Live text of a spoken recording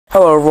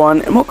Hello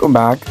everyone, and welcome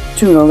back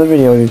to another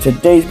video. In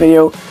today's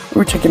video,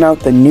 we're checking out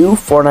the new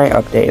Fortnite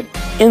update.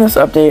 In this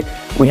update,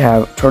 we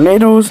have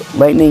tornadoes,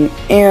 lightning,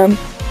 and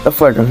the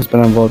flare gun has been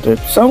unvaulted.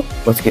 So,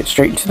 let's get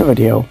straight into the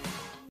video.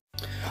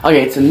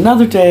 Okay, it's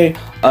another day.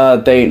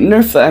 They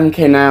nerfed the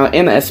MK now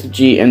and the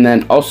SMG, and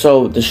then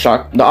also the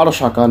auto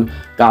shotgun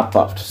got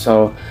buffed.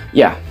 So,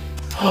 yeah.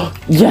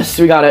 Yes,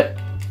 we got it.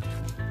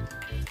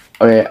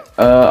 Okay,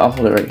 I'll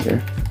hold it right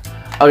here.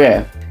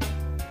 Okay.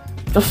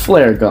 The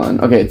flare gun.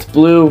 Okay, it's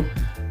blue.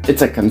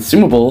 It's a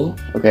consumable.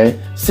 Okay.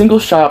 Single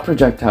shot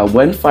projectile.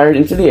 When fired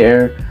into the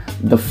air,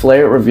 the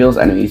flare reveals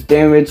enemies.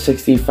 Damage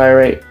 60, fire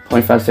rate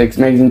 0.56,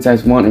 magazine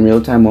size 1, and real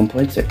time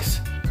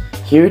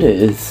 1.6. Here it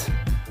is.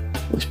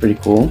 Looks pretty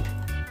cool.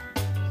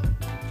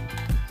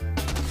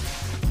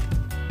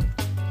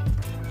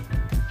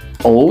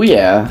 Oh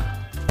yeah.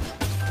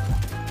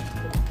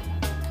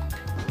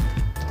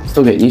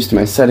 Still getting used to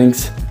my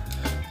settings.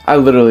 I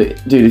literally,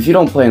 dude, if you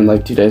don't play in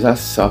like 2 days, I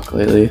suck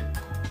lately.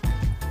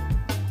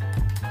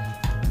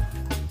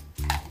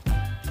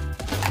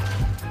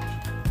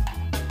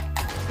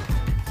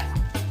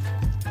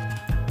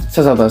 It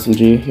says I have the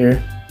SMG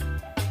here.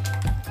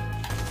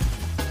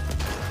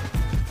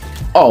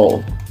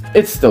 Oh,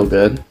 it's still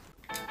good.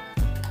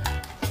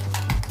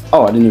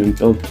 Oh, I didn't even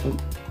build.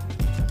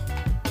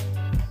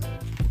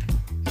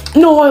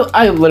 No,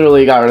 I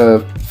literally got rid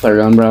of the flare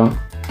gun, bro.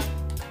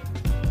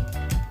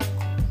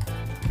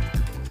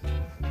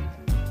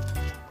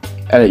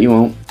 Edit, you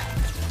won't.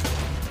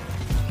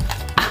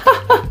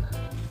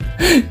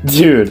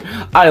 Dude,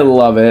 I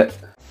love it.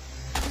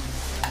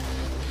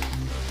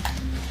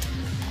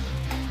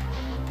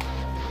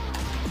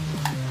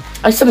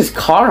 I set his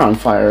car on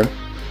fire.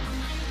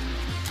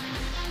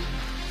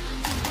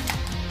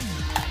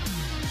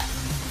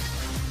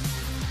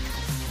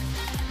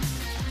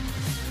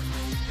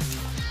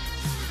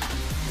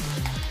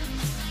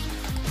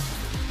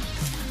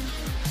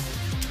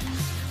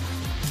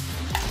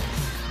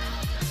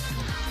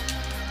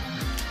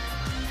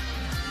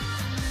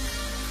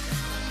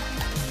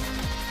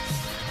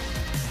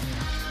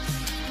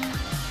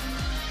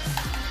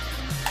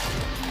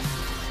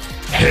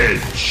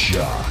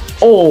 Headshot.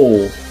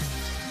 Oh,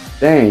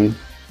 dang.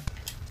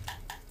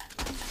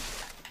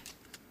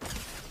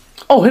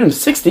 Oh, hit him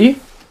 60.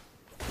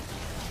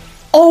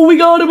 Oh, we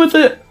got him with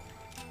it.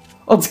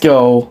 Let's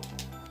go.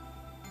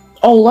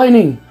 Oh,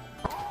 lightning.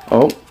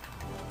 Oh.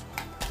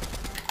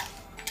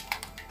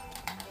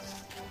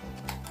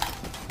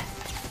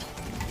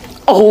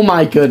 Oh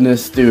my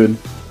goodness, dude.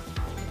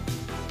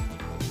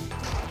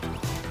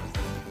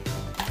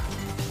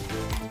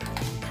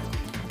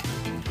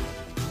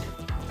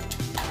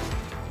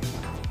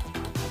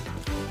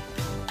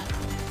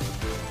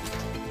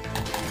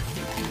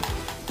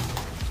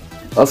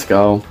 Let's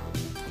go.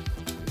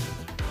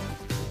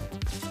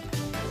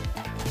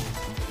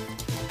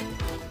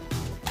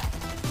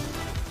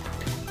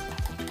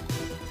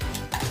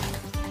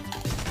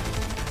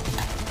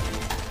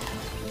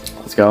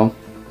 Let's go.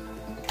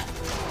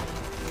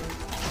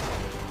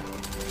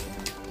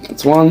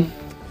 That's one.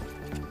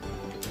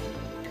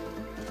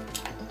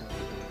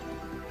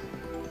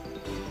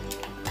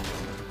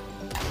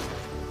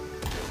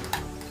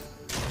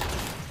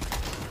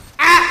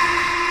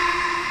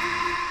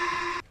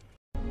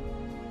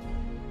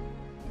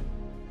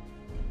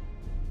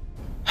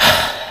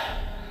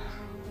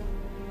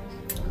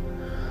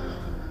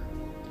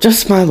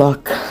 Just my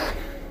luck.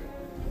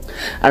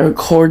 I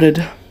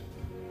recorded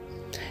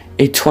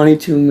a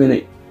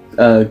 22-minute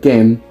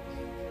game.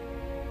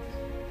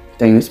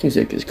 Dang, this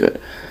music is good.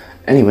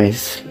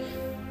 Anyways,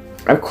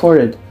 I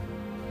recorded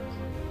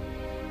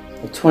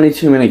a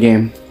 22-minute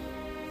game.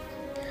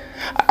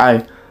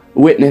 I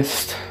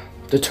witnessed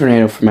the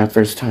tornado for my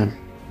first time.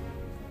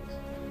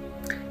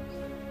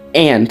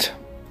 And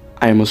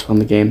I almost won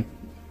the game.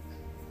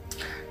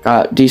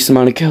 Got a decent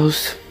amount of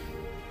kills.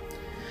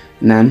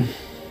 And then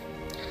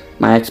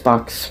my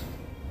Xbox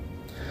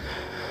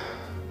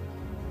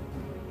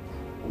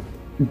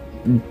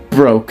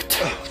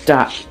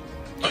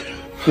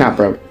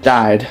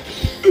died.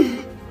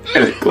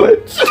 And it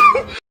glitched.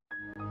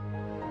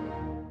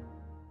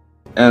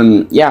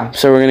 Yeah,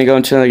 so we're gonna go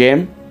into another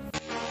game.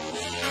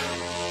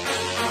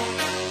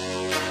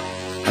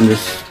 I'm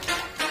just...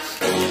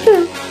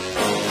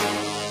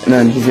 And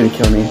then he's gonna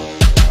kill me.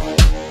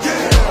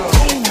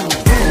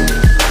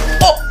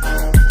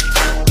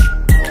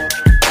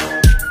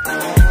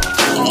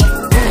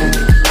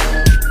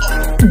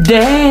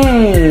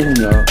 Dang!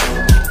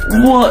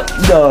 What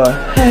the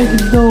heck,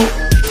 though?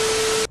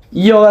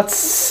 Yo, that's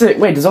sick.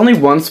 Wait, does only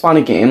one spawn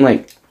a game?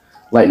 Like,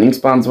 lightning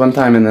spawns one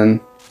time and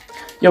then...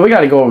 Yo, we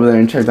gotta go over there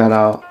and check that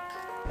out.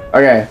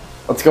 Okay,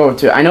 let's go over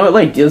to it. I know it,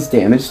 like, deals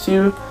damage to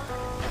you.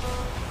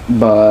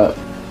 But...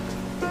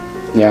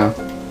 yeah.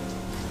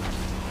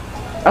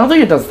 I don't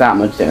think it does that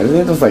much damage. I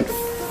think it does, like,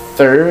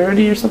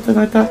 30 or something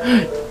like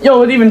that.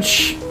 Yo,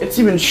 it's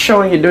even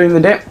showing it doing the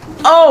damage.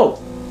 Oh!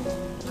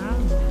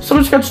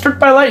 Someone just got struck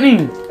by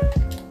lightning!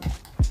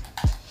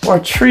 Or a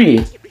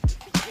tree.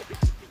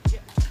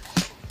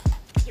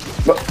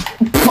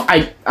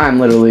 I'm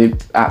literally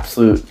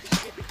absolute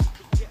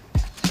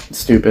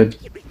stupid.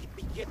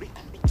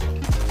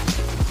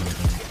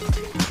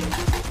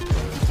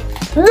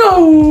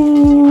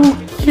 No!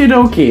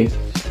 Kidoki.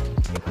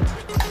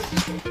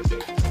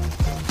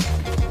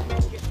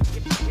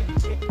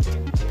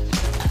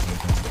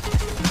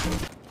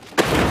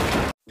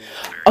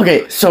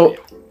 Okay, so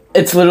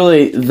it's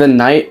literally the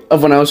night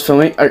of when I was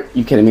filming. Are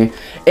you kidding me?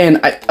 And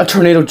a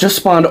tornado just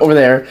spawned over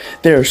there.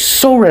 They're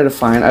so rare to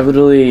find.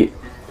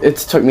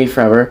 It's took me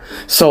forever.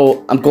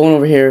 So I'm going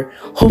over here.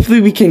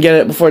 Hopefully we can get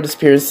it before it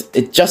disappears.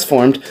 It just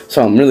formed,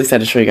 so I'm really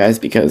excited to show you guys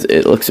because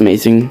it looks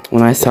amazing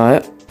when I saw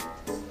it.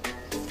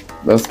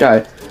 This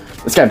guy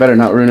better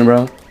not ruin it,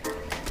 bro.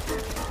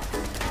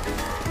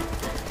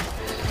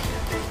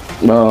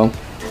 Well,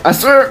 I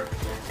swear.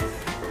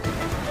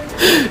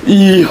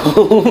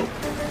 Yo.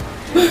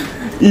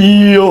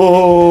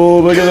 Yo,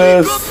 look at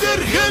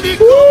this.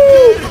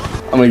 Woo.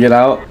 I'm gonna get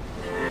out.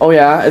 Oh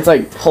yeah, it's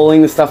like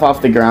pulling the stuff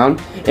off the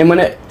ground. And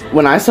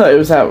when I saw it, it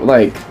was at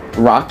like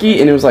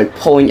rocky and it was like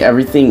pulling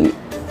everything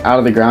out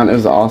of the ground. It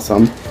was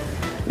awesome.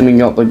 And we can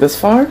go up like this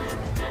far.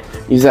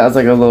 Use that as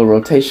like a little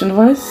rotation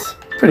device.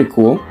 Pretty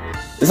cool.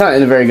 It's not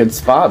in a very good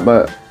spot,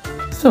 but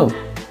still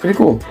pretty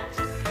cool.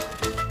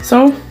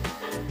 So,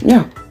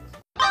 yeah.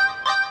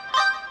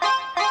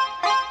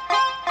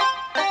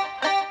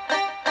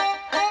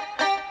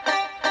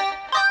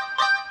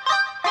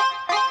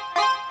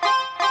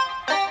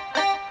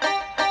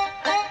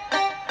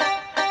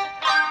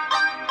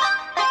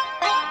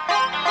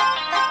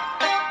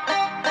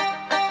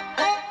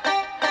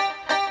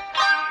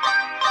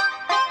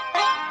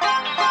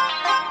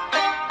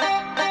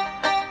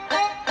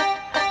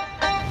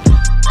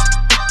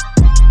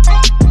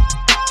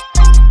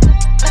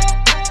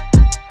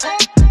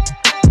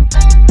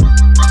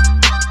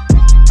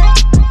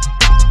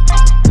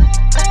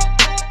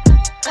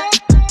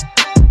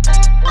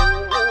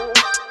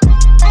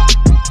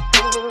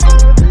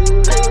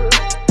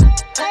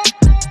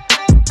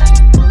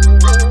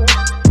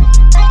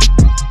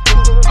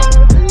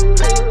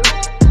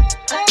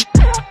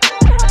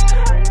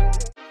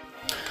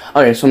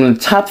 Okay, so I'm in the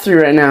top 3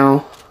 right now.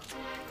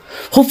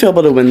 Hopefully I'll be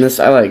able to win this.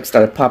 I like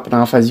started popping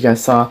off as you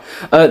guys saw.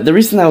 The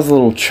reason that was a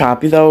little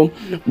choppy though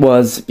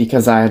was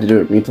because I had to do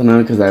it replay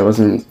mode because I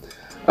wasn't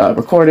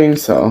recording,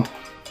 so.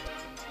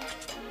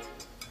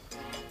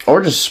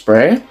 Or just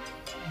spray.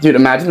 Dude,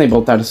 imagine they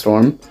both had a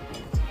storm.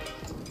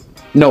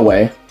 No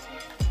way.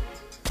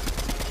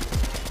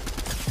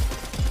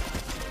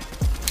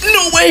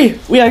 No way!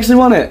 We actually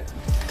won it!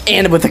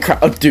 And with the crown.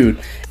 Oh, dude.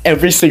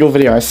 Every single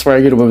video, I swear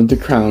I get away with the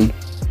crown.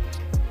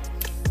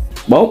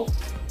 Well,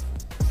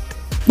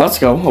 let's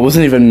go. I was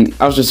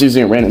just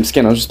using a random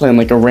skin. I was just playing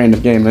like a random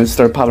game and it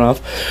started popping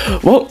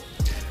off. Well,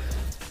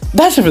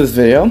 that's it for this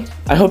video.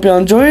 I hope y'all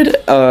enjoyed.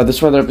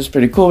 This weather up is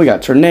pretty cool. We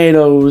got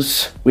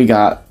tornadoes. We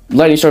got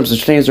lightning storms. The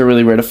tornadoes are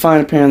really rare to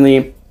find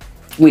apparently.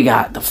 We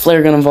got the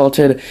flare gun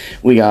unvaulted.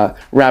 We got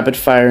rapid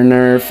fire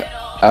nerf.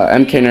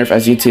 MK nerf,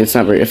 as you can see, it's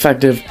not very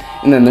effective.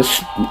 And then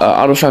this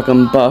auto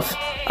shotgun buff.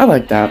 I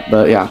like that,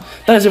 but yeah.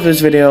 That is it for this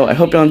video. I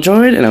hope y'all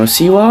enjoyed, and I will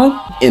see you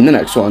all in the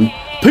next one.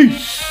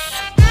 Peace!